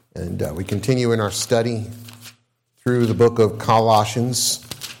And we continue in our study through the book of Colossians.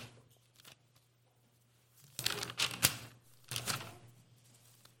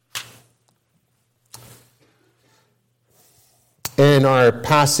 And our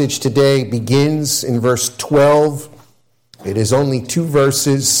passage today begins in verse 12. It is only 2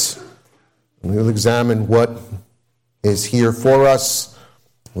 verses. We will examine what is here for us.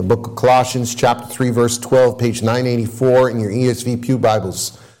 The book of Colossians, chapter 3, verse 12, page 984 in your ESV Pew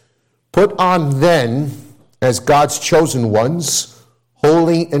Bibles. Put on then, as God's chosen ones,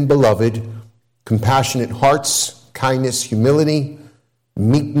 holy and beloved, compassionate hearts, kindness, humility,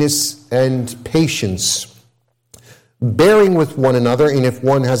 meekness, and patience, bearing with one another, and if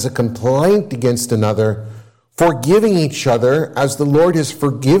one has a complaint against another, forgiving each other, as the Lord has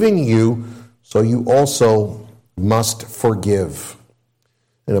forgiven you, so you also must forgive.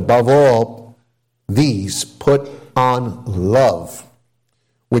 And above all, these put on love,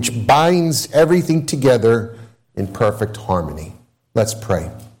 which binds everything together in perfect harmony. Let's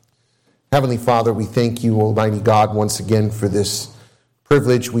pray. Heavenly Father, we thank you, Almighty God, once again for this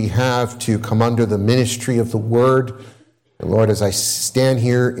privilege we have to come under the ministry of the Word. And Lord, as I stand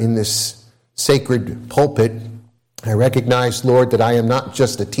here in this sacred pulpit, I recognize, Lord, that I am not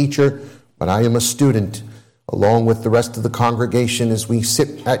just a teacher, but I am a student, along with the rest of the congregation, as we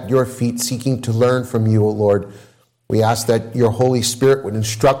sit at your feet seeking to learn from you, O Lord. We ask that your Holy Spirit would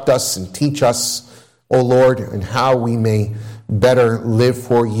instruct us and teach us, O Lord, and how we may better live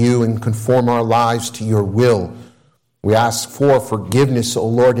for you and conform our lives to your will. We ask for forgiveness, O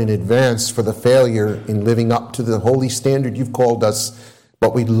Lord, in advance for the failure in living up to the holy standard you've called us,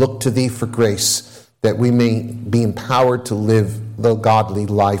 but we look to thee for grace that we may be empowered to live the godly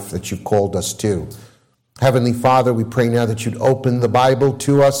life that you've called us to. Heavenly Father, we pray now that you'd open the Bible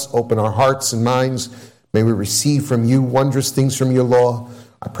to us, open our hearts and minds. May we receive from you wondrous things from your law.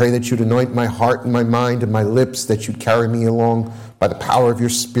 I pray that you'd anoint my heart and my mind and my lips, that you'd carry me along by the power of your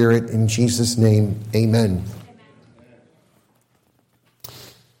Spirit. In Jesus' name, amen.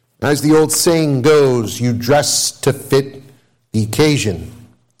 As the old saying goes, you dress to fit the occasion.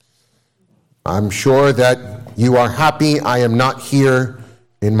 I'm sure that you are happy I am not here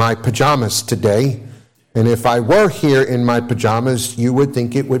in my pajamas today. And if I were here in my pajamas, you would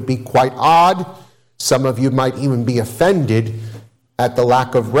think it would be quite odd. Some of you might even be offended at the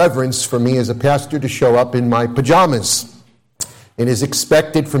lack of reverence for me as a pastor to show up in my pajamas. It is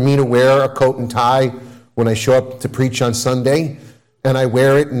expected for me to wear a coat and tie when I show up to preach on Sunday, and I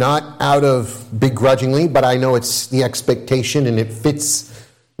wear it not out of begrudgingly, but I know it's the expectation and it fits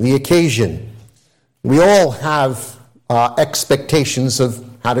the occasion. We all have expectations of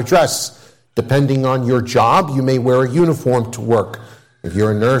how to dress. Depending on your job, you may wear a uniform to work. If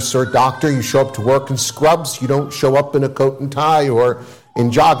you're a nurse or a doctor, you show up to work in scrubs. You don't show up in a coat and tie or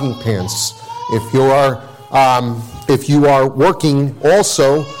in jogging pants. If you are working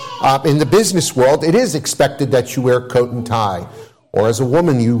also in the business world, it is expected that you wear a coat and tie. Or as a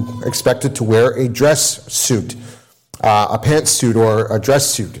woman, you are expected to wear a dress suit, a pantsuit or a dress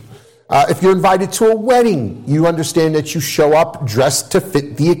suit. If you're invited to a wedding, you understand that you show up dressed to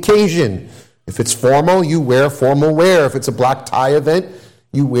fit the occasion. If it's formal, you wear formal wear. If it's a black tie event,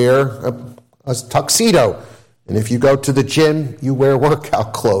 you wear a tuxedo. And if you go to the gym, you wear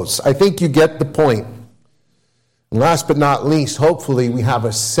workout clothes. I think you get the point. And last but not least, hopefully we have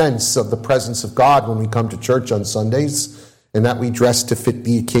a sense of the presence of God when we come to church on Sundays, and that we dress to fit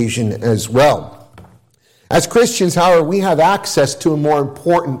the occasion as well. As Christians, however, we have access to a more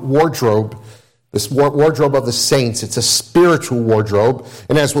important wardrobe, this wardrobe of the saints. It's a spiritual wardrobe.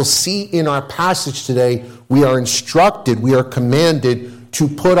 And as we'll see in our passage today, we are instructed, we are commanded to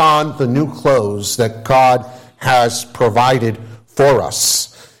put on the new clothes that God has provided for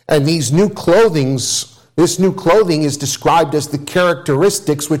us. And this new clothing is described as the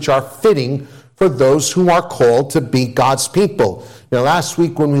characteristics which are fitting for those who are called to be God's people. Now, last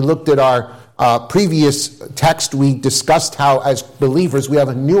week when we looked at our previous text, we discussed how as believers we have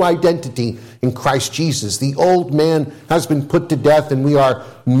a new identity in Christ Jesus. The old man has been put to death and we are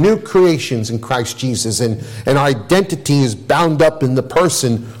new creations in Christ Jesus. And our identity is bound up in the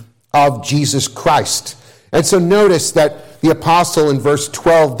person of Jesus Christ. And so notice that the apostle in verse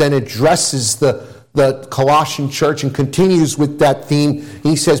 12 then addresses the Colossian church and continues with that theme.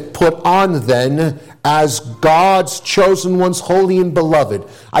 He says, put on then as God's chosen ones, holy and beloved.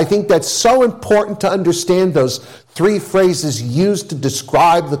 I think that's so important to understand those 3 phrases used to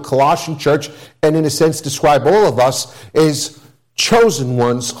describe the Colossian church, and in a sense describe all of us, is chosen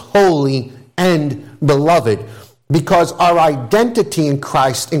ones, holy and beloved. Because our identity in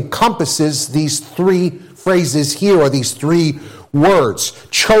Christ encompasses these 3 phrases here, or these 3 words.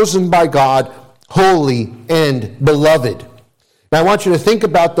 Chosen by God, holy, and beloved. Now, I want you to think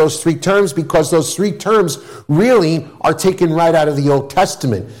about those three terms because those three terms really are taken right out of the Old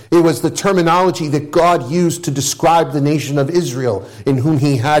Testament. It was the terminology that God used to describe the nation of Israel in whom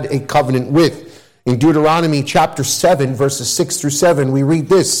he had a covenant with. In Deuteronomy chapter 7, verses 6 through 7, we read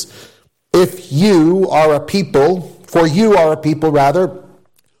this. For you are a people,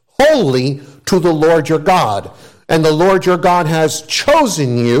 holy to the Lord your God. And the Lord your God has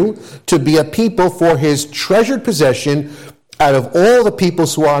chosen you to be a people for his treasured possession out of all the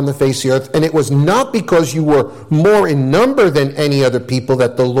peoples who are on the face of the earth. And it was not because you were more in number than any other people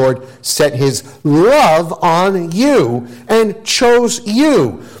that the Lord set his love on you and chose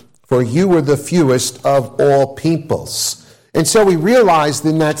you, for you were the fewest of all peoples. And so we realized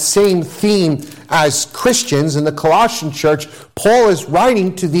in that same theme as Christians in the Colossian church, Paul is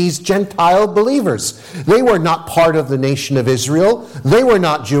writing to these Gentile believers. They were not part of the nation of Israel. They were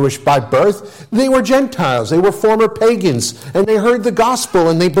not Jewish by birth. They were Gentiles. They were former pagans. And they heard the gospel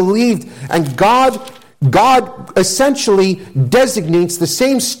and they believed. And God essentially designates the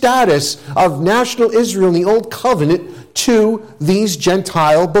same status of national Israel in the Old Covenant to these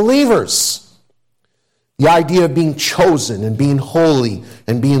Gentile believers. The idea of being chosen and being holy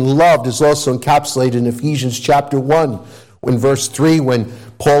and being loved is also encapsulated in Ephesians chapter 1, in verse 3, when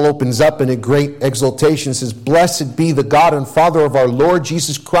Paul opens up in a great exultation, says, "Blessed be the God and Father of our Lord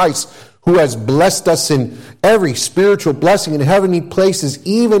Jesus Christ, who has blessed us in every spiritual blessing in heavenly places,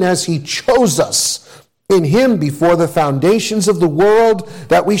 even as he chose us in him before the foundations of the world,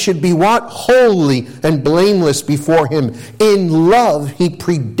 that we should be what? Holy and blameless before him. In love he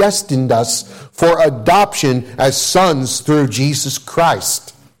predestined us for adoption as sons through Jesus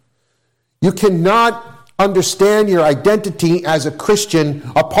Christ." You cannot understand your identity as a Christian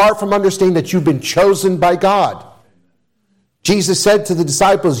apart from understanding that you've been chosen by God. Jesus said to the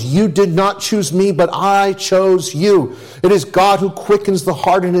disciples, "You did not choose me, but I chose you." It is God who quickens the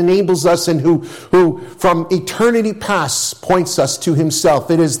heart and enables us, and who from eternity past points us to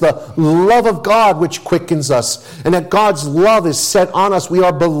himself. It is the love of God which quickens us, and that God's love is set on us. We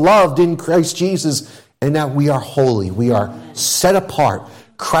are beloved in Christ Jesus, and that we are holy. We are set apart.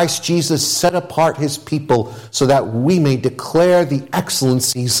 Christ Jesus set apart his people so that we may declare the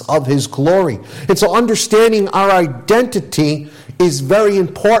excellencies of his glory. And so understanding our identity is very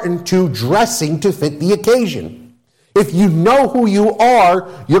important to dressing to fit the occasion. If you know who you are,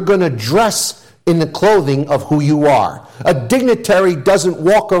 you're going to dress in the clothing of who you are. A dignitary doesn't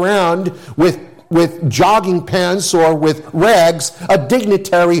walk around with jogging pants or with rags. A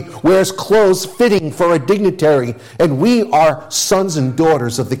dignitary wears clothes fitting for a dignitary. And we are sons and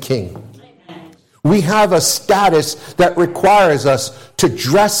daughters of the King. We have a status that requires us to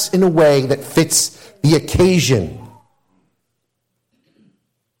dress in a way that fits the occasion.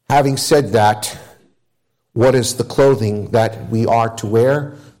 Having said that, what is the clothing that we are to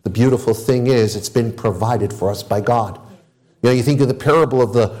wear? The beautiful thing is it's been provided for us by God. You know, you think of the parable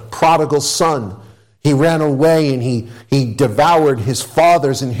of the prodigal son. He ran away and he devoured his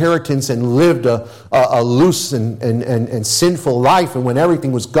father's inheritance and lived a loose and sinful life. And when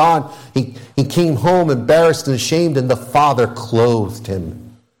everything was gone, he came home embarrassed and ashamed, and the father clothed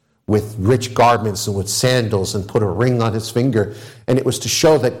him with rich garments and with sandals and put a ring on his finger. And it was to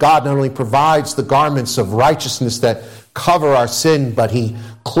show that God not only provides the garments of righteousness that cover our sin, but he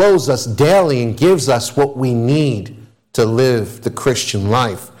clothes us daily and gives us what we need to live the Christian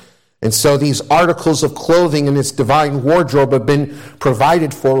life. And so these articles of clothing in its divine wardrobe have been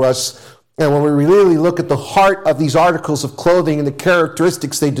provided for us. And when we really look at the heart of these articles of clothing and the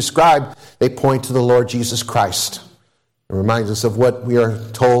characteristics they describe, they point to the Lord Jesus Christ. It reminds us of what we are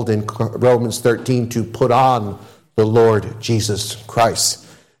told in Romans 13, to put on the Lord Jesus Christ.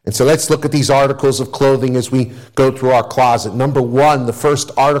 And so let's look at these articles of clothing as we go through our closet. Number one, the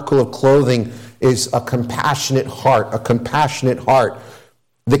first article of clothing is a compassionate heart, a compassionate heart.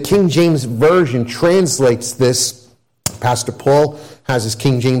 The King James Version translates this. Pastor Paul has his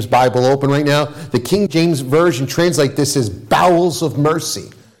King James Bible open right now. The King James Version translates this as bowels of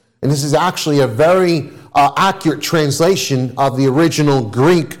mercy. And this is actually a very accurate translation of the original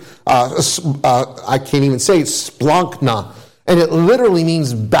Greek. I can't even say it, splankna. And it literally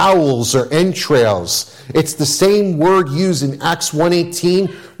means bowels or entrails. It's the same word used in Acts 1:18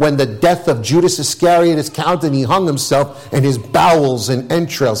 when the death of Judas Iscariot is counted and he hung himself, and his bowels and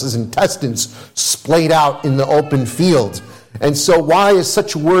entrails, his intestines, splayed out in the open field. And so why is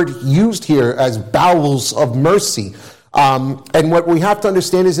such a word used here as bowels of mercy? And what we have to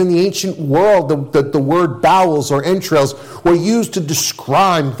understand is in the ancient world, the word bowels or entrails were used to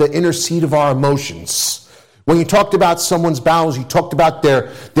describe the inner seat of our emotions. When you talked about someone's bowels, you talked about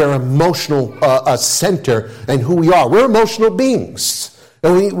their emotional center and who we are. We're emotional beings.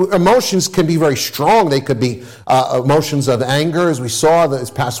 And emotions can be very strong. They could be emotions of anger, as we saw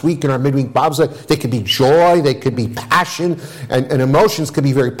this past week in our midweek Bible study. They could be joy. They could be passion. And emotions could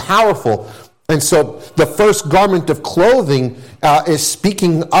be very powerful. And so the first garment of clothing is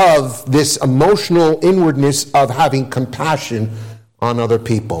speaking of this emotional inwardness of having compassion on other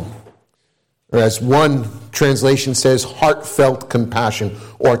people. Or as one translation says, heartfelt compassion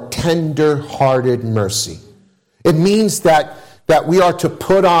or tender-hearted mercy. It means that we are to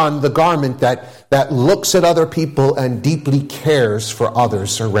put on the garment that looks at other people and deeply cares for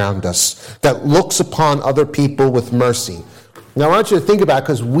others around us, that looks upon other people with mercy. Now I want you to think about it,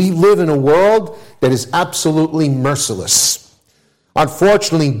 because we live in a world that is absolutely merciless.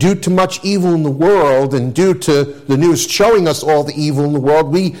 Unfortunately, due to much evil in the world and due to the news showing us all the evil in the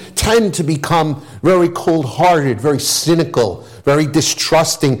world, we tend to become very cold-hearted, very cynical, very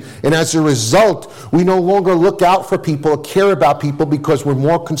distrusting. And as a result, we no longer look out for people or care about people because we're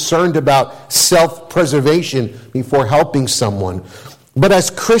more concerned about self-preservation before helping someone. But as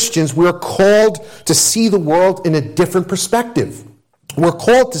Christians, we're called to see the world in a different perspective. We're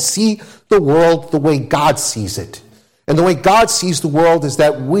called to see the world the way God sees it. And the way God sees the world is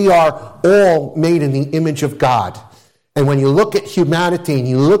that we are all made in the image of God. And when you look at humanity and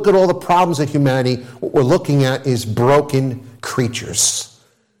you look at all the problems of humanity, what we're looking at is broken creatures.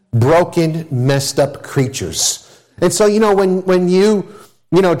 Broken, messed up creatures. And so, when you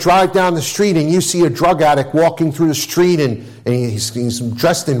drive down the street and you see a drug addict walking through the street and he's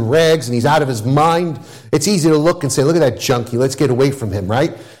dressed in rags and he's out of his mind, it's easy to look and say, look at that junkie, let's get away from him,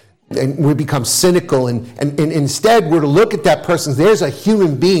 right? And we become cynical, and instead we're to look at that person. There's a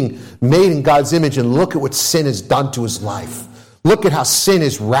human being made in God's image, and look at what sin has done to his life. Look at how sin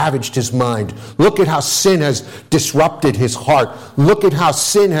has ravaged his mind. Look at how sin has disrupted his heart. Look at how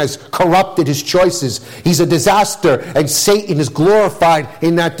sin has corrupted his choices. He's a disaster, and Satan is glorified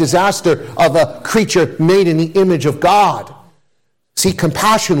in that disaster of a creature made in the image of God. See,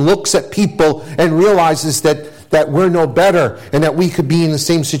 compassion looks at people and realizes that we're no better and that we could be in the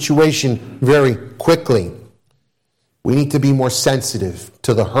same situation very quickly. We need to be more sensitive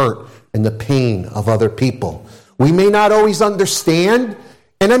to the hurt and the pain of other people. We may not always understand,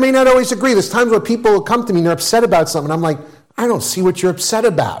 and I may not always agree. There's times where people will come to me and they're upset about something. I'm like, I don't see what you're upset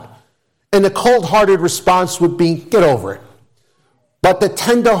about. And the cold-hearted response would be, get over it. But the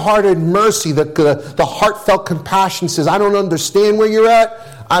tender-hearted mercy, the heartfelt compassion says, I don't understand where you're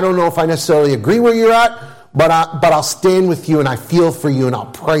at. I don't know if I necessarily agree where you're at, but I'll stand with you and I feel for you and I'll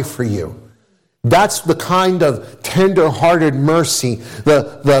pray for you. That's the kind of tender-hearted mercy,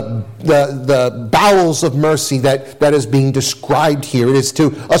 the bowels of mercy that is being described here. It is to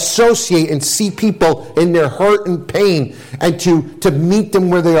associate and see people in their hurt and pain and to meet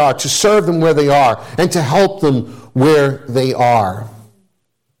them where they are, to serve them where they are, and to help them where they are.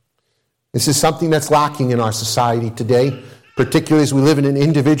 This is something that's lacking in our society today, particularly as we live in an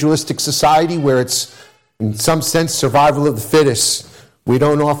individualistic society where it's, in some sense, survival of the fittest. We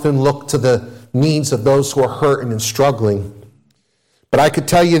don't often look to the needs of those who are hurting and struggling. But I could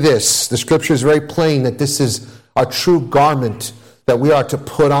tell you this, the scripture is very plain that this is a true garment that we are to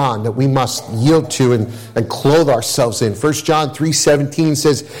put on, that we must yield to and clothe ourselves in. 1 John 3:17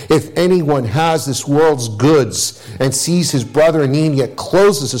 says, if anyone has this world's goods and sees his brother in need, yet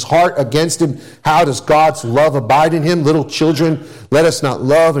closes his heart against him, how does God's love abide in him? Little children, let us not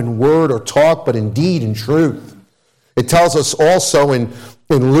love in word or talk, but in deed and truth. It tells us also in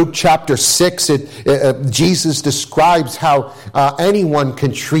Luke chapter 6, Jesus describes how anyone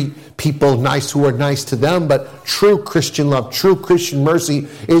can treat people nice who are nice to them, but true Christian love, true Christian mercy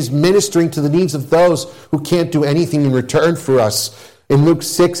is ministering to the needs of those who can't do anything in return for us. In Luke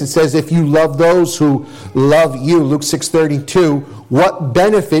 6, it says, if you love those who love you, Luke 6:32, what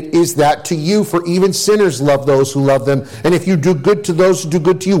benefit is that to you? For even sinners love those who love them. And if you do good to those who do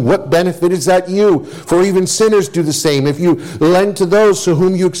good to you, what benefit is that you? For even sinners do the same. If you lend to those to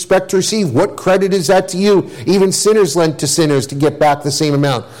whom you expect to receive, what credit is that to you? Even sinners lend to sinners to get back the same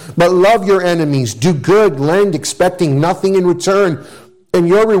amount. But love your enemies, do good, lend, expecting nothing in return, and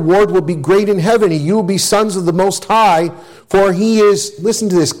your reward will be great in heaven, and you will be sons of the Most High, for he is, listen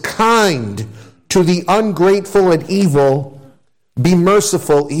to this, kind to the ungrateful and evil. Be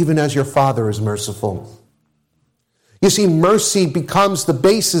merciful, even as your Father is merciful. You see, mercy becomes the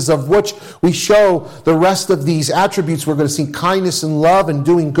basis of which we show the rest of these attributes. We're going to see kindness and love and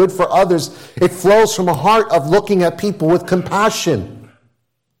doing good for others. It flows from a heart of looking at people with compassion.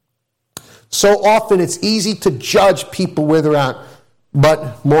 So often it's easy to judge people where they're at.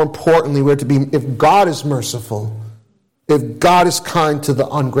 But more importantly, we're to be, if God is merciful, if God is kind to the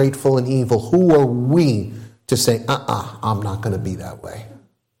ungrateful and evil, who are we to say, I'm not going to be that way?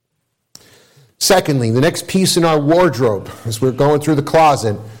 Secondly, the next piece in our wardrobe, as we're going through the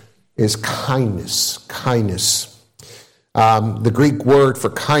closet, is kindness. Kindness. The Greek word for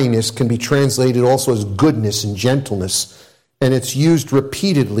kindness can be translated also as goodness and gentleness, and it's used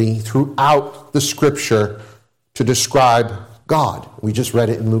repeatedly throughout the Scripture to describe God. We just read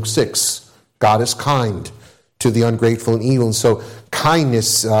it in Luke 6. God is kind to the ungrateful and evil. And so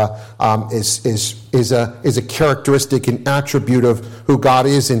kindness is a characteristic and attribute of who God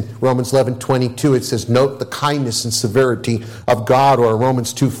is. In Romans 11:22, it says, note the kindness and severity of God, or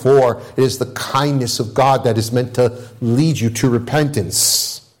Romans 2:4, it is the kindness of God that is meant to lead you to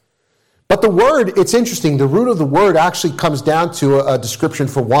repentance. But the word, it's interesting, the root of the word actually comes down to a description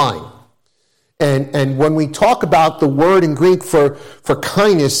for wine. And when we talk about the word in Greek for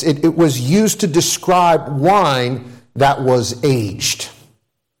kindness, it was used to describe wine that was aged.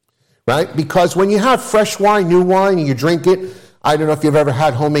 Right? Because when you have fresh wine, new wine, and you drink it, I don't know if you've ever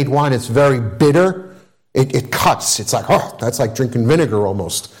had homemade wine, it's very bitter. It cuts. It's like, that's like drinking vinegar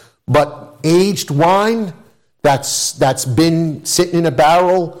almost. But aged wine that's been sitting in a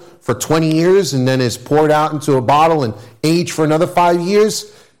barrel for 20 years and then is poured out into a bottle and aged for another 5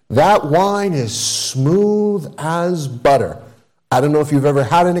 years, that wine is smooth as butter. I don't know if you've ever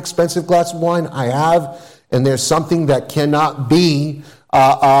had an expensive glass of wine. I have. And there's something that cannot be,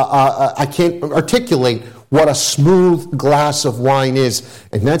 I can't articulate what a smooth glass of wine is.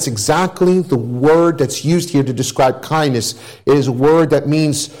 And that's exactly the word that's used here to describe kindness. It is a word that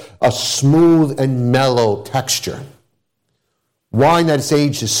means a smooth and mellow texture. Wine that is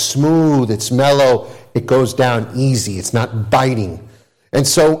aged is smooth, it's mellow, it goes down easy, it's not biting. And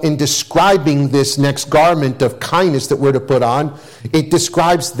so in describing this next garment of kindness that we're to put on, it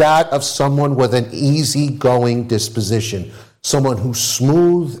describes that of someone with an easygoing disposition, someone who's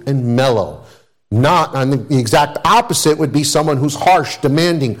smooth and mellow. Not, and the exact opposite would be someone who's harsh,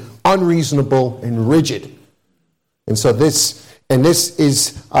 demanding, unreasonable, and rigid. And so this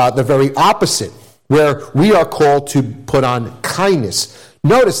is the very opposite, where we are called to put on kindness.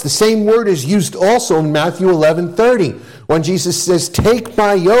 Notice the same word is used also in Matthew 11:30, when Jesus says, take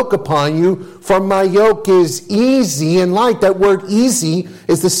my yoke upon you, for my yoke is easy and light. That word easy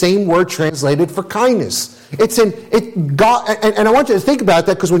is the same word translated for kindness. God, and I want you to think about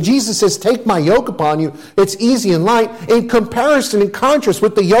that, because when Jesus says, take my yoke upon you, it's easy and light, in comparison, in contrast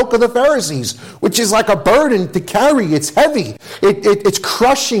with the yoke of the Pharisees, which is like a burden to carry. It's heavy. It's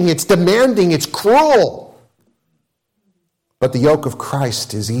crushing. It's demanding. It's cruel. But the yoke of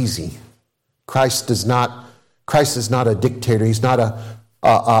Christ is easy. Christ is not a dictator. He's not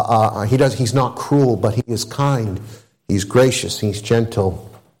he's not cruel, but he is kind. He's gracious. He's gentle.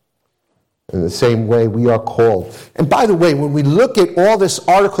 In the same way we are called. And by the way, when we look at all this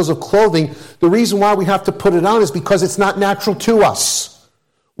articles of clothing, the reason why we have to put it on is because it's not natural to us.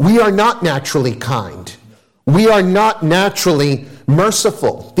 We are not naturally kind. We are not naturally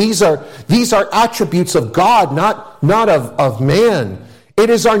merciful. These are attributes of God, not of man. It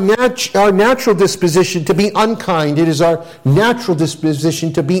is our natural disposition to be unkind. It is our natural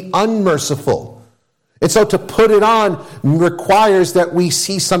disposition to be unmerciful. And so to put it on requires that we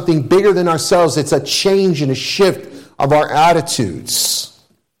see something bigger than ourselves. It's a change and a shift of our attitudes.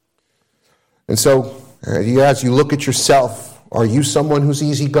 And so as you look at yourself, are you someone who's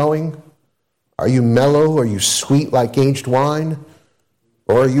easygoing? Are you mellow? Are you sweet like aged wine?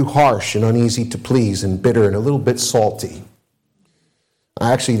 Or are you harsh and uneasy to please and bitter and a little bit salty?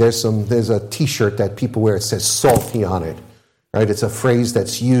 Actually, there's a t-shirt that people wear. It says salty on it. Right? It's a phrase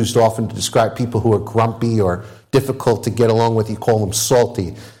that's used often to describe people who are grumpy or difficult to get along with. You call them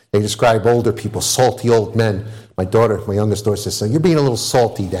salty. They describe older people, salty old men. My youngest daughter says, so you're being a little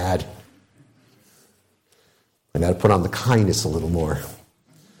salty, Dad. And I'd put on the kindness a little more.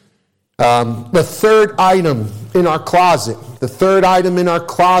 The third item in our closet,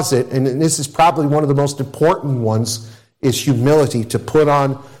 and this is probably one of the most important ones, is humility, to put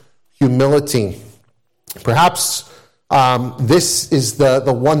on humility. Perhaps this is the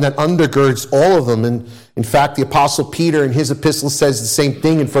one that undergirds all of them. And in fact, the Apostle Peter in his epistle says the same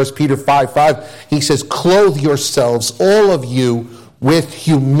thing in 1 Peter 5:5. He says, clothe yourselves, all of you, with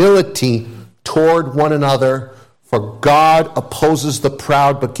humility toward one another, for God opposes the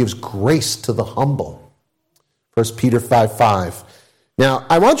proud but gives grace to the humble. 1 Peter 5:5. Now,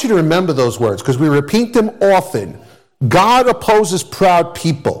 I want you to remember those words because we repeat them often. God opposes proud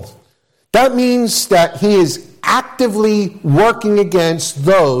people. That means that he is actively working against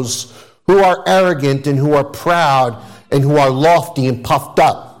those who are arrogant and who are proud and who are lofty and puffed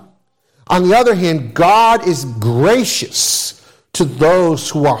up. On the other hand, God is gracious to those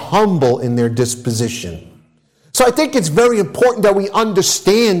who are humble in their disposition. So I think it's very important that we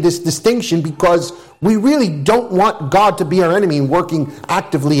understand this distinction, because we really don't want God to be our enemy and working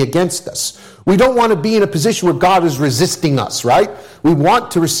actively against us. We don't want to be in a position where God is resisting us, right? We want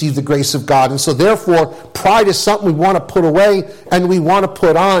to receive the grace of God. And so therefore, pride is something we want to put away, and we want to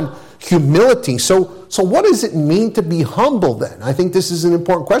put on humility. So what does it mean to be humble then? I think this is an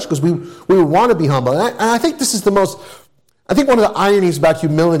important question, because we want to be humble. And I think this is I think one of the ironies about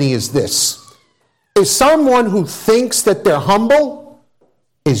humility is this. Is someone who thinks that they're humble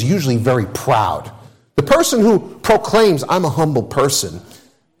is usually very proud. The person who proclaims, I'm a humble person,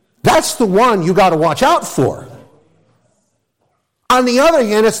 that's the one you got to watch out for. On the other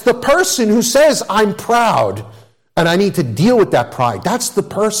hand, it's the person who says, I'm proud and I need to deal with that pride. That's the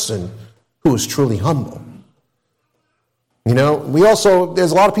person who is truly humble. You know,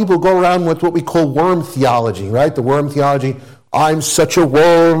 there's a lot of people who go around with what we call worm theology, right? The worm theology. I'm such a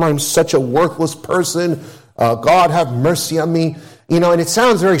worm. I'm such a worthless person. God have mercy on me. You know, and it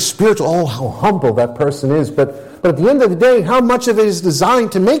sounds very spiritual. Oh, how humble that person is. But at the end of the day, how much of it is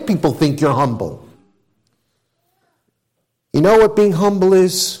designed to make people think you're humble? You know what being humble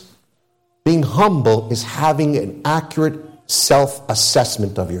is? Being humble is having an accurate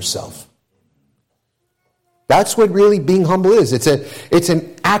self-assessment of yourself. That's what really being humble is. It's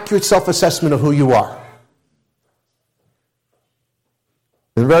an accurate self-assessment of who you are.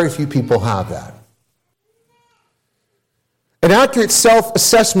 And very few people have that. An accurate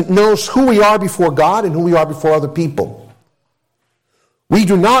self-assessment knows who we are before God and who we are before other people. We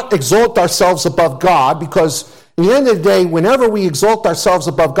do not exalt ourselves above God, because at the end of the day, whenever we exalt ourselves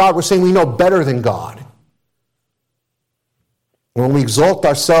above God, we're saying we know better than God. When we exalt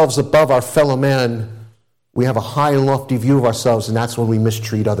ourselves above our fellow man, we have a high and lofty view of ourselves, and that's when we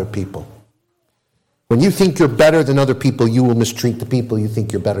mistreat other people. When you think you're better than other people, you will mistreat the people you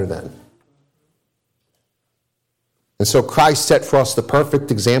think you're better than. And so Christ set for us the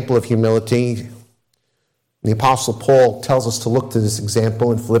perfect example of humility. The Apostle Paul tells us to look to this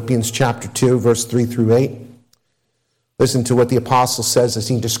example in Philippians chapter 2, verse 3 through 8. Listen to what the Apostle says as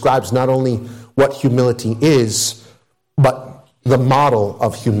he describes not only what humility is, but the model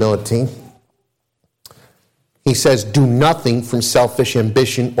of humility. He says, do nothing from selfish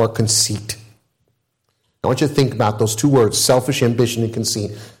ambition or conceit. I want you to think about those two words, selfish ambition and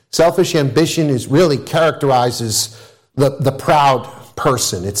conceit. Selfish ambition really characterizes the proud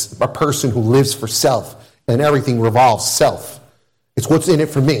person. It's a person who lives for self, and everything revolves self. It's what's in it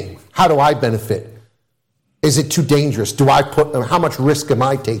for me. How do I benefit? Is it too dangerous? How much risk am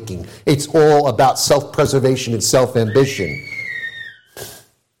I taking? It's all about self-preservation and self-ambition.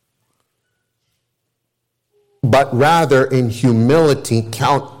 But rather, in humility,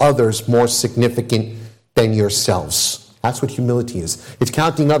 count others more significant than yourselves. That's what humility is. It's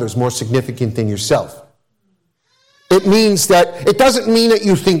counting others more significant than yourself. It doesn't mean that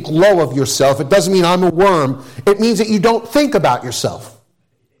you think low of yourself. It doesn't mean I'm a worm. It means that you don't think about yourself.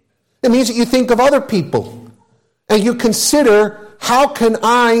 It means that you think of other people. And you consider, how can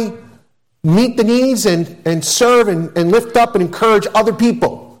I meet the needs and serve and lift up and encourage other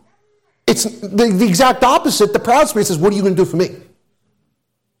people? It's the exact opposite. The proud spirit says, what are you going to do for me?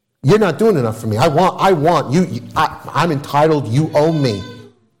 You're not doing enough for me. I want you. I'm entitled. You owe me.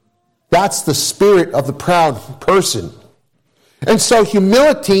 That's the spirit of the proud person. And so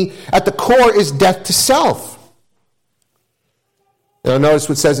humility at the core is death to self. Now notice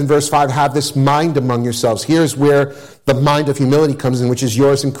what it says in verse 5, have this mind among yourselves. Here's where the mind of humility comes in, which is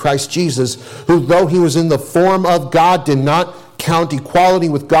yours in Christ Jesus, who though he was in the form of God, did not count equality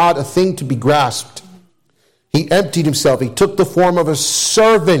with God a thing to be grasped. He emptied himself. He took the form of a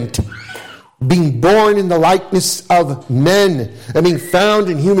servant, being born in the likeness of men, and being found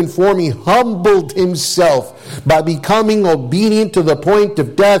in human form, he humbled himself by becoming obedient to the point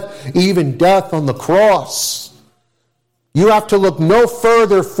of death, even death on the cross. You have to look no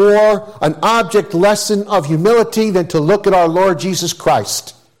further for an object lesson of humility than to look at our Lord Jesus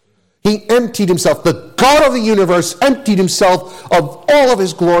Christ. He emptied himself. The God of the universe emptied himself of all of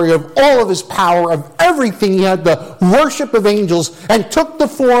his glory, of all of his power, of everything. He had the worship of angels and took the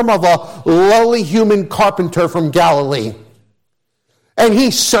form of a lowly human carpenter from Galilee. And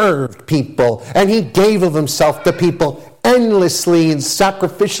he served people, and he gave of himself to people endlessly and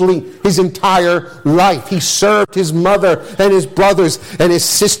sacrificially his entire life. He served his mother and his brothers and his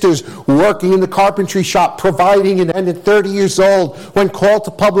sisters, working in the carpentry shop, providing, and at 30 years old, when called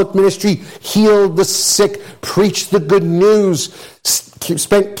to public ministry, healed the sick, preached the good news,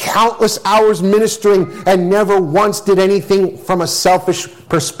 spent countless hours ministering and never once did anything from a selfish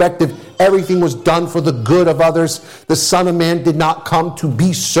perspective. Everything was done for the good of others. The Son of Man did not come to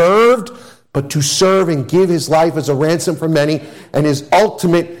be served, but to serve and give his life as a ransom for many. And his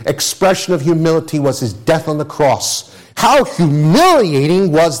ultimate expression of humility was his death on the cross. How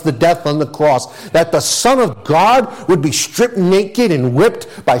humiliating was the death on the cross, that the Son of God would be stripped naked and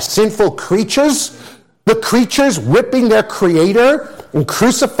whipped by sinful creatures, the creatures whipping their Creator and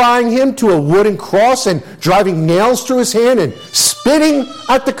crucifying him to a wooden cross and driving nails through his hand and spitting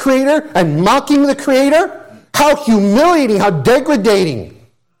at the Creator and mocking the Creator. How humiliating, how degrading.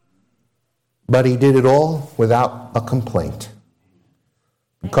 But he did it all without a complaint.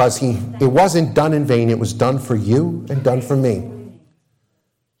 Because it wasn't done in vain. It was done for you and done for me.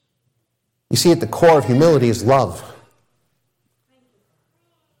 You see, at the core of humility is love.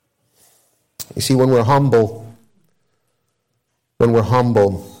 You see, when we're humble,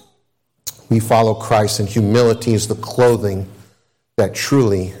 we follow Christ, and humility is the clothing that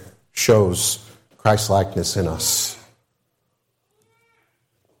truly shows Christ-likeness in us.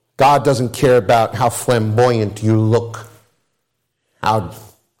 God doesn't care about how flamboyant you look, how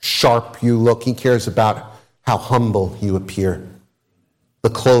sharp you look. He cares about how humble you appear. The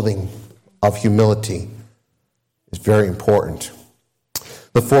clothing of humility is very important.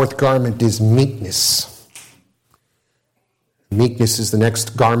 The fourth garment is meekness. Meekness is the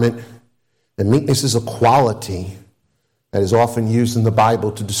next garment. And meekness is a quality that is often used in the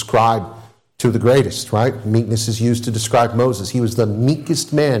Bible to describe to the greatest, right? Meekness is used to describe Moses. He was the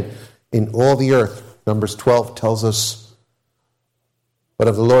meekest man in all the earth. Numbers 12 tells us. But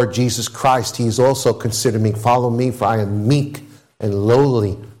of the Lord Jesus Christ, he is also considered meek. Follow me, for I am meek and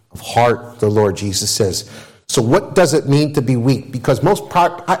lowly of heart, the Lord Jesus says. So what does it mean to be weak? Because a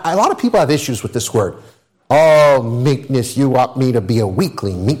lot of people have issues with this word. Oh, meekness, you want me to be a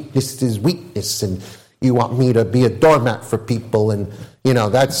weakling. Meekness is weakness, and you want me to be a doormat for people, and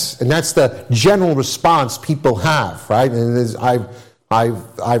that's the general response people have, right? And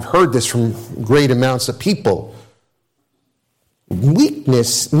I've heard this from great amounts of people.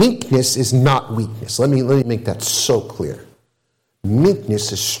 Meekness is not weakness. Let me make that so clear.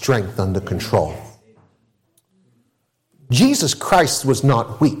 Meekness is strength under control. Jesus Christ was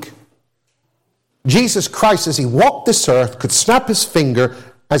not weak. Jesus Christ, as he walked this earth, could snap his finger,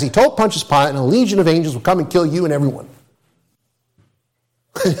 as he told Pontius Pilate, and a legion of angels will come and kill you and everyone.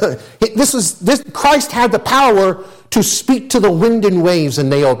 Christ had the power to speak to the wind and waves,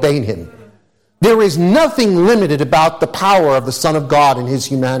 and they obeyed him. There is nothing limited about the power of the Son of God and his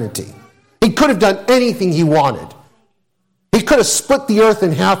humanity. He could have done anything he wanted. He could have split the earth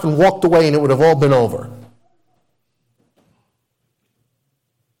in half and walked away, and it would have all been over.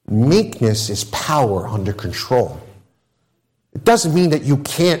 Meekness is power under control. It doesn't mean that you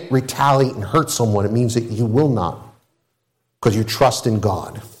can't retaliate and hurt someone. It means that you will not, because you trust in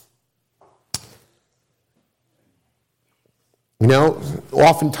God.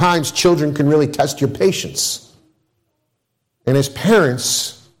 Oftentimes children can really test your patience. And as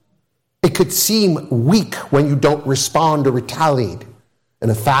parents, it could seem weak when you don't respond or retaliate in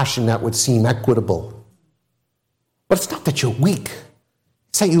a fashion that would seem equitable. But it's not that you're weak.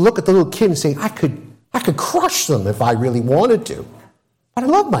 It's that you look at the little kid and say, I could crush them if I really wanted to. But I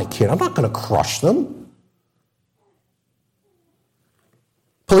love my kid. I'm not going to crush them.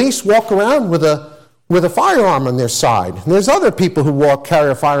 Police walk around with a firearm on their side. And there's other people who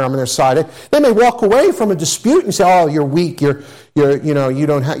carry a firearm on their side. They may walk away from a dispute and say, "Oh, you're weak. You're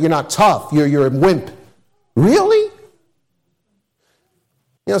not tough. You're a wimp." Really?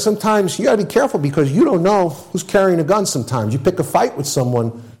 Sometimes you got to be careful, because you don't know who's carrying a gun. Sometimes you pick a fight with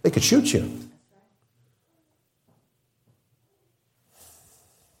someone, they could shoot you.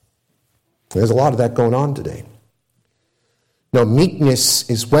 There's a lot of that going on today. Meekness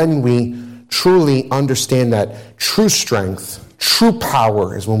is when we truly understand that true strength, true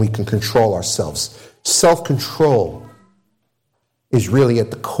power is when we can control ourselves. Self-control is really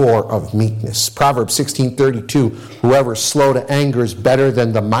at the core of meekness. Proverbs 16:32, whoever is slow to anger is better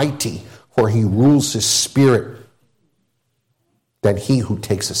than the mighty, for he rules his spirit than he who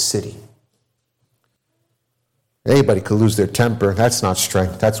takes a city. Anybody could lose their temper. That's not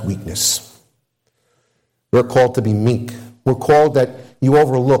strength, that's weakness. We're called to be meek. We're called that you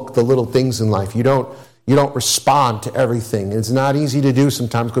overlook the little things in life. You don't respond to everything. It's not easy to do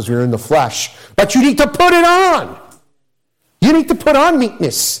sometimes because you're in the flesh. But you need to put it on. You need to put on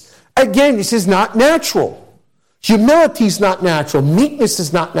meekness. Again, this is not natural. Humility is not natural. Meekness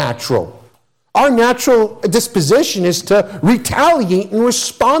is not natural. Our natural disposition is to retaliate and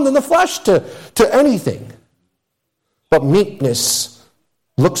respond in the flesh to anything. But meekness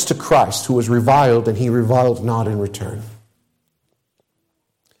looks to Christ, who was reviled, and he reviled not in return.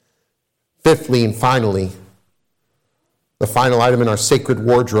 Fifthly and finally, the final item in our sacred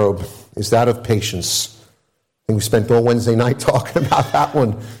wardrobe is that of patience. And we spent all Wednesday night talking about that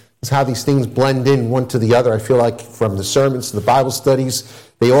one. It's how these things blend in one to the other. I feel like from the sermons to the Bible studies,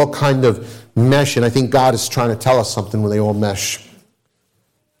 they all kind of mesh, and I think God is trying to tell us something when they all mesh.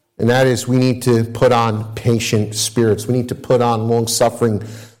 And that is, we need to put on patient spirits. We need to put on long-suffering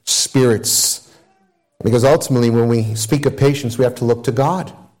spirits. Because ultimately, when we speak of patience, we have to look to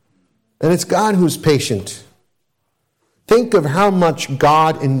God. And it's God who's patient. Think of how much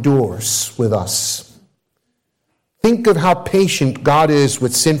God endures with us. Think of how patient God is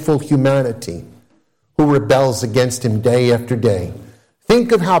with sinful humanity who rebels against him day after day.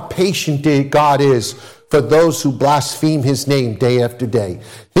 Think of how patient God is for those who blaspheme his name day after day.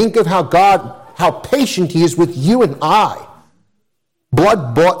 Think of how patient he is with you and I,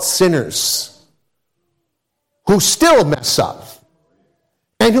 blood-bought sinners who still mess up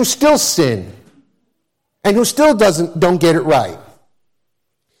and who still sin and who still don't get it right.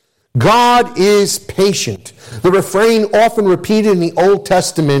 God is patient. The refrain often repeated in the Old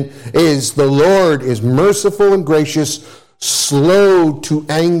Testament is, the Lord is merciful and gracious, slow to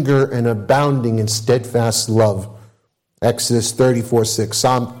anger and abounding in steadfast love. Exodus 34:6,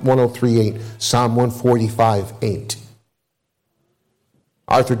 Psalm 103:8, Psalm 145:8.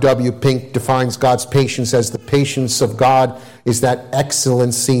 Arthur W. Pink defines God's patience as the patience of God is that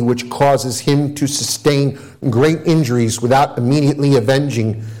excellency which causes him to sustain great injuries without immediately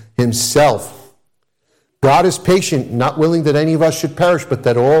avenging himself. God is patient, not willing that any of us should perish, but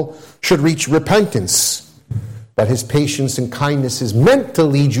that all should reach repentance. But his patience and kindness is meant to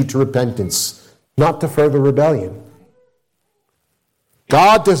lead you to repentance, not to further rebellion.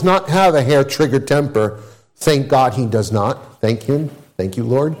 God does not have a hair-triggered temper. Thank God he does not. Thank him. Thank you,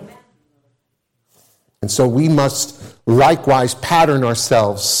 Lord. And so we must likewise pattern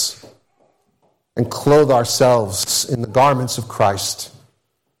ourselves and clothe ourselves in the garments of Christ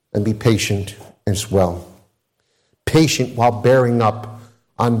and be patient as well. Patient while bearing up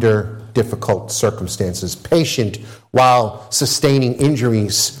under difficult circumstances. Patient while sustaining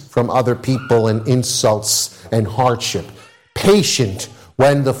injuries from other people and insults and hardship. Patient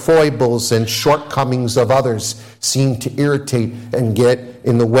when the foibles and shortcomings of others seem to irritate and get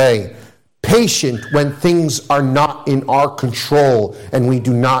in the way. Patient when things are not in our control and we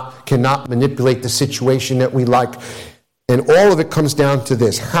cannot manipulate the situation that we like. And all of it comes down to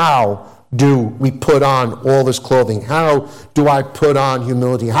this: how do we put on all this clothing? How do I put on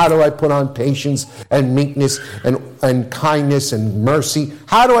humility? How do I put on patience and meekness and kindness and mercy?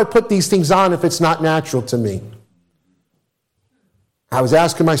 How do I put these things on if it's not natural to me? I was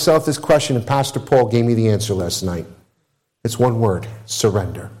asking myself this question, and Pastor Paul gave me the answer last night. It's one word: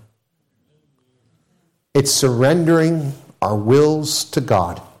 surrender. It's surrendering our wills to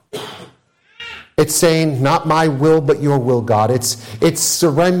God. It's saying, not my will, but your will, God. It's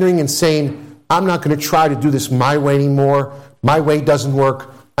surrendering and saying, I'm not going to try to do this my way anymore. My way doesn't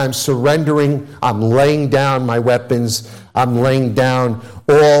work. I'm surrendering. I'm laying down my weapons. I'm laying down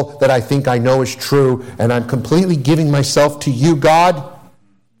all that I think I know is true, and I'm completely giving myself to you, God.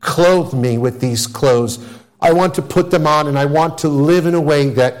 Clothe me with these clothes. I want to put them on, and I want to live in a way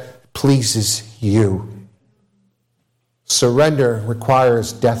that pleases you. Surrender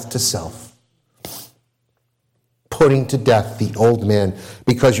requires death to self. Putting to death the old man,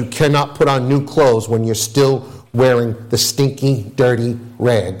 because you cannot put on new clothes when you're still wearing the stinky, dirty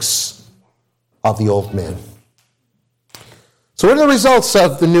rags of the old man. So what are the results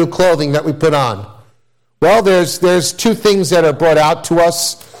of the new clothing that we put on? Well, there's two things that are brought out to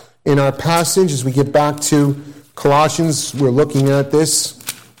us in our passage as we get back to Colossians. We're looking at this.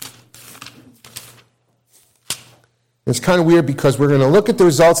 It's kind of weird because we're going to look at the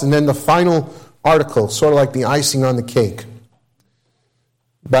results and then the final article, sort of like the icing on the cake.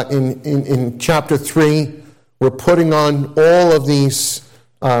 But in chapter 3, we're putting on all of these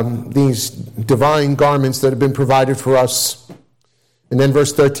divine garments that have been provided for us. And then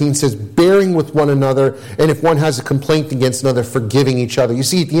verse 13 says, bearing with one another, and if one has a complaint against another, forgiving each other. You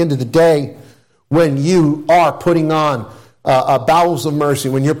see, at the end of the day, when you are putting on bowels of mercy,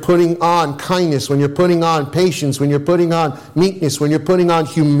 when you're putting on kindness, when you're putting on patience, when you're putting on meekness, when you're putting on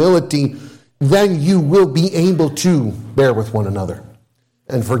humility, then you will be able to bear with one another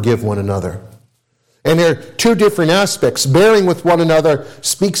and forgive one another. And there are two different aspects. Bearing with one another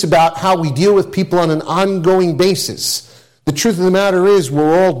speaks about how we deal with people on an ongoing basis. The truth of the matter is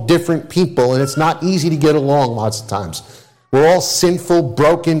we're all different people, and it's not easy to get along lots of times. We're all sinful,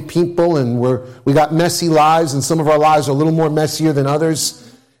 broken people, and we got messy lives, and some of our lives are a little more messier than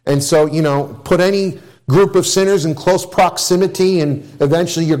others. And so, put any group of sinners in close proximity, and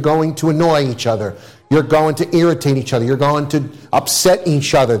eventually you're going to annoy each other. You're going to irritate each other. You're going to upset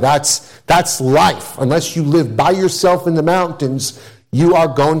each other. That's life. Unless you live by yourself in the mountains, you are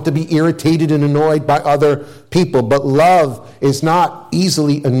going to be irritated and annoyed by other people. But love is not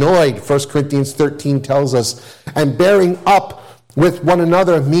easily annoyed, 1 Corinthians 13 tells us. And bearing up with one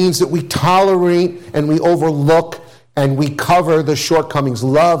another means that we tolerate and we overlook and we cover the shortcomings.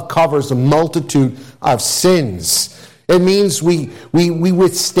 Love covers a multitude of sins. It means we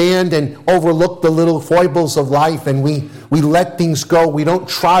withstand and overlook the little foibles of life, and we let things go. We don't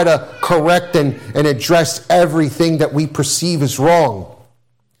try to correct and address everything that we perceive as wrong.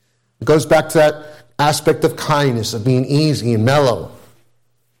 It goes back to that aspect of kindness, of being easy and mellow.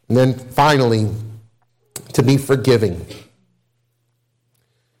 And then finally, to be forgiving.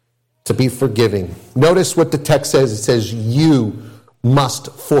 To be forgiving. Notice what the text says. It says, you must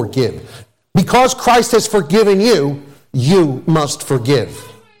forgive. Because Christ has forgiven you, you must forgive.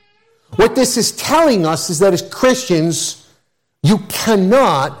 What this is telling us is that as Christians, you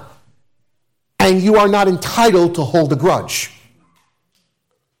cannot and you are not entitled to hold a grudge.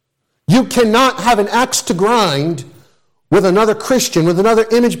 You cannot have an axe to grind with another Christian, with another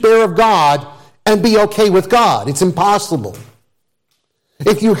image bearer of God, and be okay with God. It's impossible.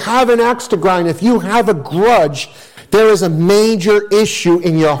 If you have an axe to grind, if you have a grudge, there is a major issue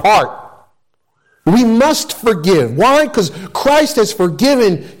in your heart. We must forgive. Why? Because Christ has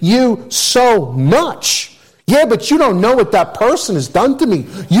forgiven you so much. Yeah, but you don't know what that person has done to me.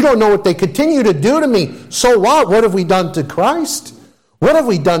 You don't know what they continue to do to me. So what? What have we done to Christ? What have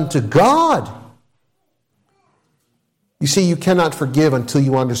we done to God? You see, you cannot forgive until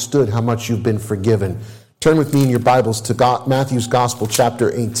you understood how much you've been forgiven. Turn with me in your Bibles to Matthew's Gospel,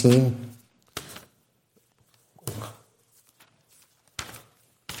 chapter 18.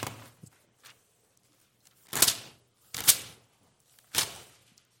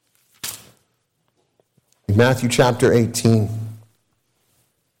 Matthew chapter 18.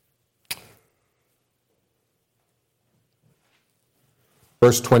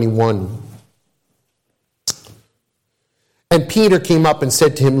 Verse 21. And Peter came up and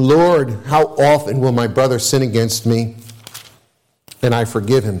said to him, Lord, how often will my brother sin against me, and I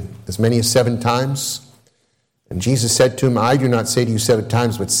forgive him? As many as 7 times? And Jesus said to him, I do not say to you 7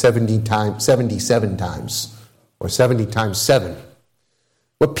 times, but 77 times, or 70 times 7.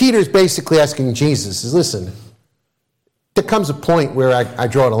 What Peter's basically asking Jesus is, listen, there comes a point where I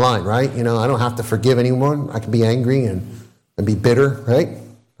draw the line, right? I don't have to forgive anyone. I can be angry and be bitter, right?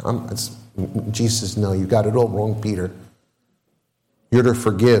 Jesus says, no, you got it all wrong, Peter. You're to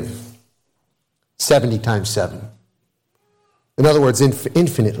forgive 70 times 7. In other words,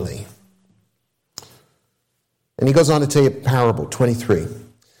 infinitely. And he goes on to tell you a parable, 23.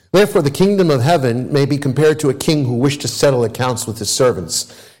 Therefore, the kingdom of heaven may be compared to a king who wished to settle accounts with his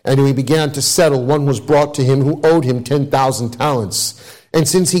servants. And when he began to settle, one was brought to him who owed him 10,000 talents. And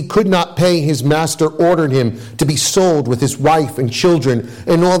since he could not pay, his master ordered him to be sold with his wife and children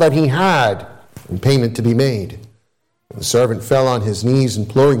and all that he had, and payment to be made. And the servant fell on his knees,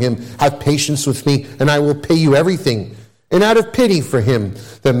 imploring him, have patience with me, and I will pay you everything. And out of pity for him,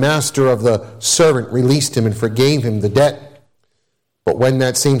 the master of the servant released him and forgave him the debt. But when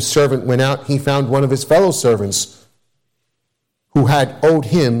that same servant went out, he found one of his fellow servants who had owed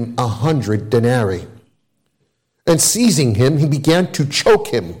him 100 denarii. And seizing him, he began to choke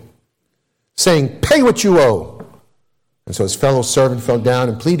him, saying, pay what you owe. And so his fellow servant fell down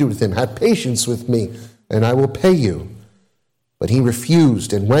and pleaded with him, have patience with me, and I will pay you. But he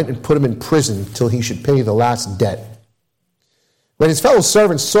refused and went and put him in prison till he should pay the last debt. When his fellow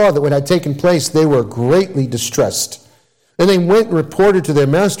servants saw that what had taken place, they were greatly distressed. And they went and reported to their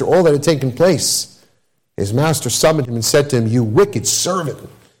master all that had taken place. His master summoned him and said to him, you wicked servant,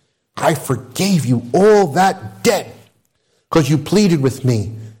 I forgave you all that debt because you pleaded with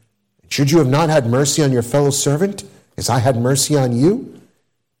me. Should you have not had mercy on your fellow servant as I had mercy on you?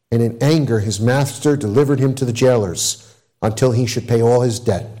 And in anger his master delivered him to the jailers until he should pay all his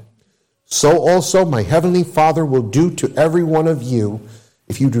debt. So also my heavenly Father will do to every one of you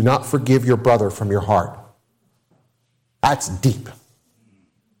if you do not forgive your brother from your heart. That's deep.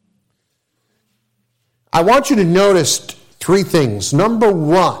 I want you to notice 3 things. Number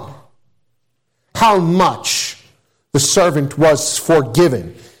 1, how much the servant was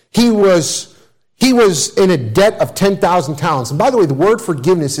forgiven. He was in a debt of 10,000 talents. And by the way, the word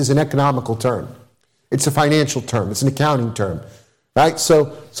forgiveness is an economical term. It's a financial term. It's an accounting term, right?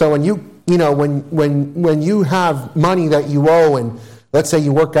 So when you have money that you owe, and let's say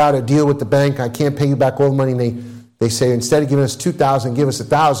you work out a deal with the bank, I can't pay you back all the money, and They say, instead of giving us 2,000, give us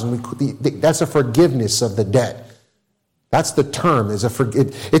 1,000. That's a forgiveness of the debt. That's the term.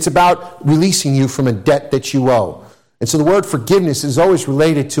 It's about releasing you from a debt that you owe. And so the word forgiveness is always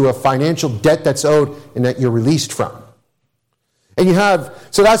related to a financial debt that's owed and that you're released from. And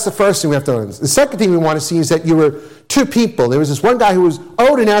so that's the first thing we have to learn. The second thing we want to see is that you were two people. There was this one guy who was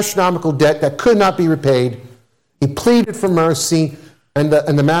owed an astronomical debt that could not be repaid. He pleaded for mercy, and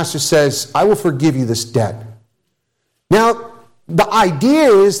the master says, I will forgive you this debt. Now, the idea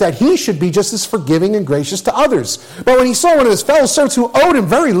is that he should be just as forgiving and gracious to others. But when he saw one of his fellow servants who owed him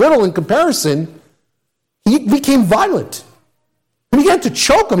very little in comparison, he became violent. He began to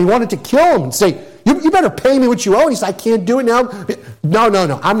choke him. He wanted to kill him and say, you better pay me what you owe. And he said, I can't do it now.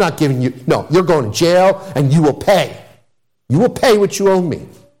 No, I'm not giving you. No, you're going to jail and you will pay. You will pay what you owe me.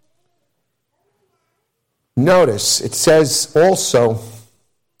 Notice, it says also,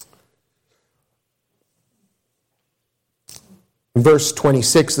 in verse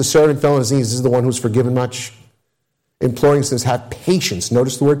 26, the servant fell on his knees. This is the one who's forgiven much. Imploring says, have patience.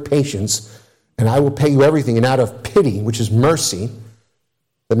 Notice the word patience. And I will pay you everything. And out of pity, which is mercy,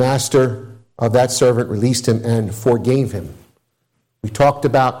 the master of that servant released him and forgave him. We talked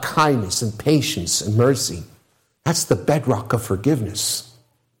about kindness and patience and mercy. That's the bedrock of forgiveness.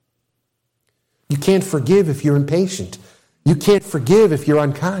 You can't forgive if you're impatient. You can't forgive if you're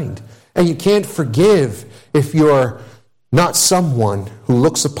unkind. And you can't forgive if you're not someone who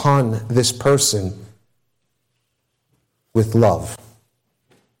looks upon this person with love.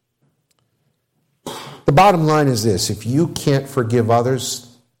 The bottom line is this: if you can't forgive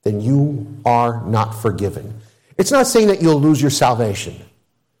others, then you are not forgiven. It's not saying that you'll lose your salvation,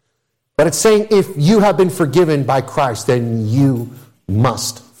 but it's saying if you have been forgiven by Christ, then you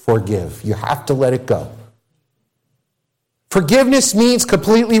must forgive. You have to let it go. Forgiveness means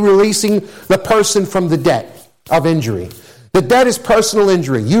completely releasing the person from the debt of injury. The debt is personal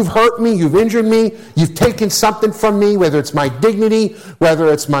injury. You've hurt me, you've injured me, you've taken something from me, whether it's my dignity,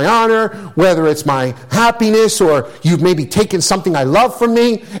 whether it's my honor, whether it's my happiness, or you've maybe taken something I love from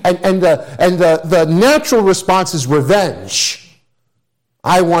me, and the natural response is revenge.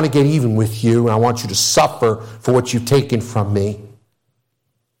 I want to get even with you, and I want you to suffer for what you've taken from me.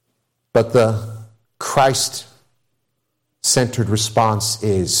 But the Christ-centered response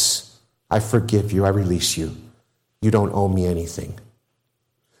is, I forgive you, I release you. You don't owe me anything.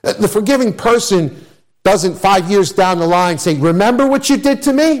 The forgiving person doesn't 5 years down the line say, remember what you did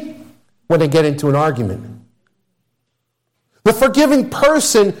to me? When they get into an argument. The forgiving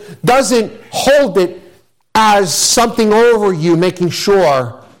person doesn't hold it as something over you, making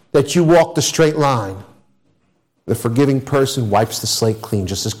sure that you walk the straight line. The forgiving person wipes the slate clean,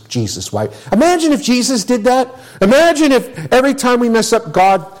 just as Jesus wiped. Imagine if Jesus did that. Imagine if every time we mess up,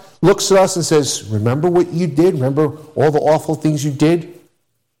 God looks at us and says, remember what you did? Remember all the awful things you did?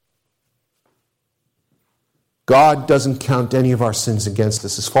 God doesn't count any of our sins against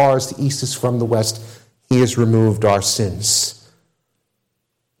us. As far as the east is from the west, He has removed our sins.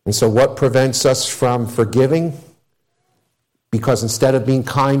 And so what prevents us from forgiving? Because instead of being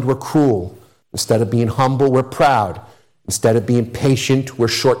kind, we're cruel. Instead of being humble, we're proud. Instead of being patient, we're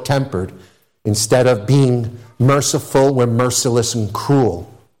short-tempered. Instead of being merciful, we're merciless and cruel.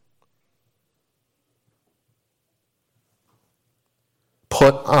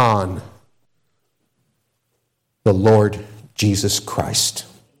 Put on the Lord Jesus Christ.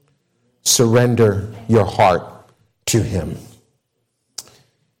 Surrender your heart to Him.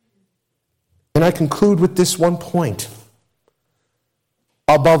 And I conclude with this one point.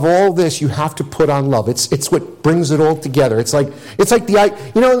 Above all this, you have to put on love. It's what brings it all together. It's like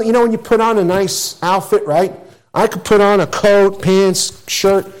the you know when you put on a nice outfit, right? I could put on a coat, pants,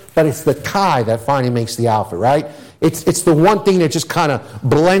 shirt, but it's the tie that finally makes the outfit, right? It's the one thing that just kind of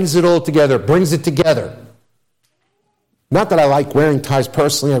blends it all together, brings it together. Not that I like wearing ties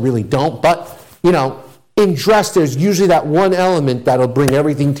personally, I really don't, but, in dress there's usually that one element that'll bring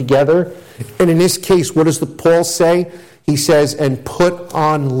everything together. And in this case, what does Paul say? He says, and put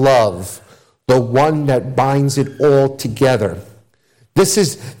on love, the one that binds it all together. This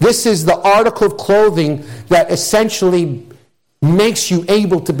is the article of clothing that essentially makes you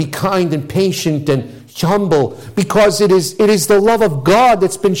able to be kind and patient and humble, because it is the love of God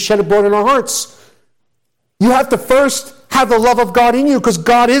that's been shed abroad in our hearts. You have to first have the love of God in you, because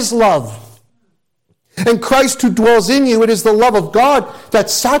God is love. And Christ who dwells in you, it is the love of God that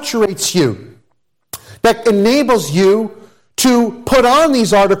saturates you, that enables you to put on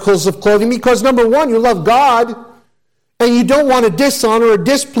these articles of clothing, because number one, you love God, and you don't want to dishonor or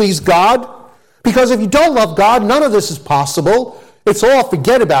displease God, because if you don't love God, none of this is possible. It's all,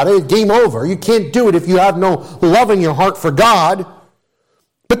 forget about it, game over. You can't do it if you have no love in your heart for God.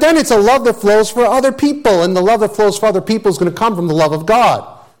 But then it's a love that flows for other people, and the love that flows for other people is going to come from the love of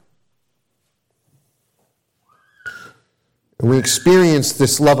God. When we experience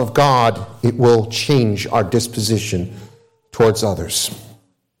this love of God, it will change our disposition towards others.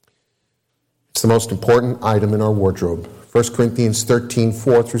 It's the most important item in our wardrobe. 1 Corinthians 13,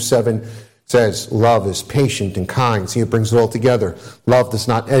 4-7 says, love is patient and kind. See, it brings it all together. Love does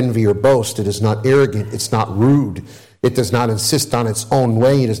not envy or boast. It is not arrogant. It's not rude. It does not insist on its own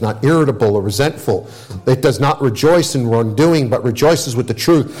way. It is not irritable or resentful. It does not rejoice in wrongdoing, but rejoices with the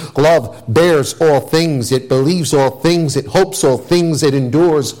truth. Love bears all things. It believes all things. It hopes all things. It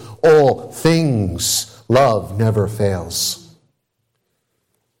endures all things. Love never fails.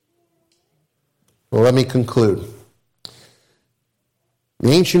 Well, let me conclude. The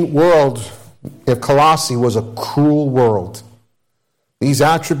ancient world of Colossae was a cruel world. These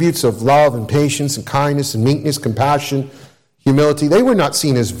attributes of love and patience and kindness and meekness, compassion, humility, they were not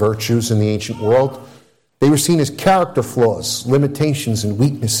seen as virtues in the ancient world. They were seen as character flaws, limitations, and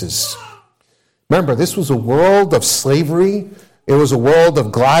weaknesses. Remember, this was a world of slavery. It was a world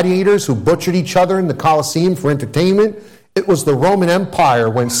of gladiators who butchered each other in the Colosseum for entertainment. It was the Roman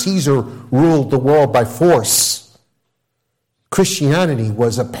Empire when Caesar ruled the world by force. Christianity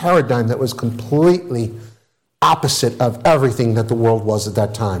was a paradigm that was completely opposite of everything that the world was at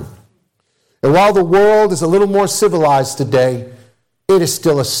that time. And while the world is a little more civilized today, it is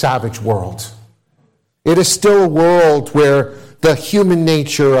still a savage world. It is still a world where the human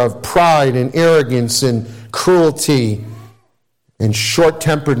nature of pride and arrogance and cruelty and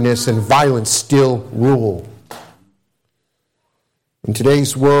short-temperedness and violence still rule. In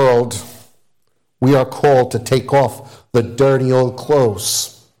today's world, we are called to take off the dirty old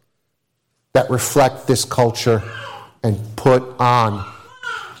clothes that reflect this culture and put on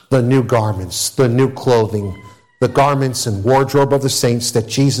the new garments, the new clothing, the garments and wardrobe of the saints that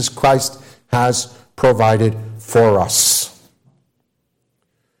Jesus Christ has provided for us.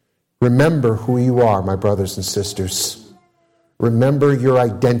 Remember who you are, my brothers and sisters. Remember your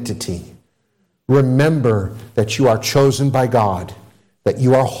identity. Remember that you are chosen by God, that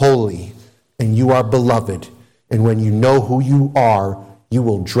you are holy, and you are beloved. And when you know who you are, you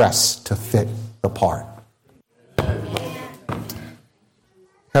will dress to fit the part.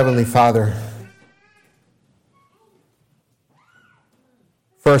 Heavenly Father,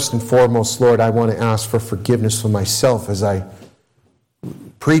 first and foremost, Lord, I want to ask for forgiveness for myself. As I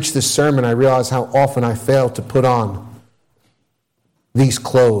preach this sermon, I realize how often I fail to put on these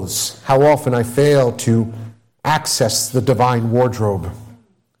clothes, how often I fail to access the divine wardrobe.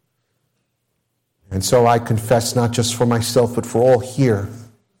 And so I confess not just for myself, but for all here.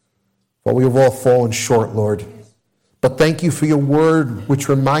 For we have all fallen short, Lord. But thank you for your word, which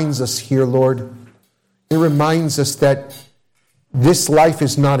reminds us here, Lord. It reminds us that this life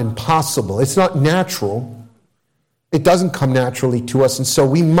is not impossible. It's not natural. It doesn't come naturally to us. And so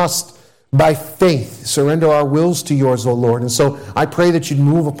we must, by faith, surrender our wills to yours, O Lord. And so I pray that you'd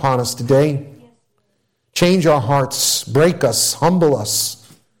move upon us today. Change our hearts, break us, humble us.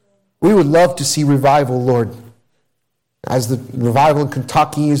 We would love to see revival, Lord, as the revival in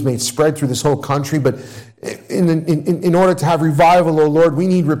Kentucky is made spread through this whole country. But in order to have revival, oh Lord, we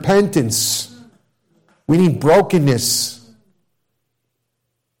need repentance. We need brokenness.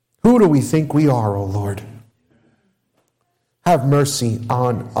 Who do we think we are, oh Lord? Have mercy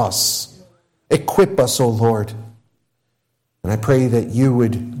on us. Equip us, oh Lord. And I pray that you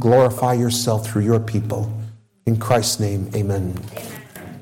would glorify yourself through your people. In Christ's name, amen.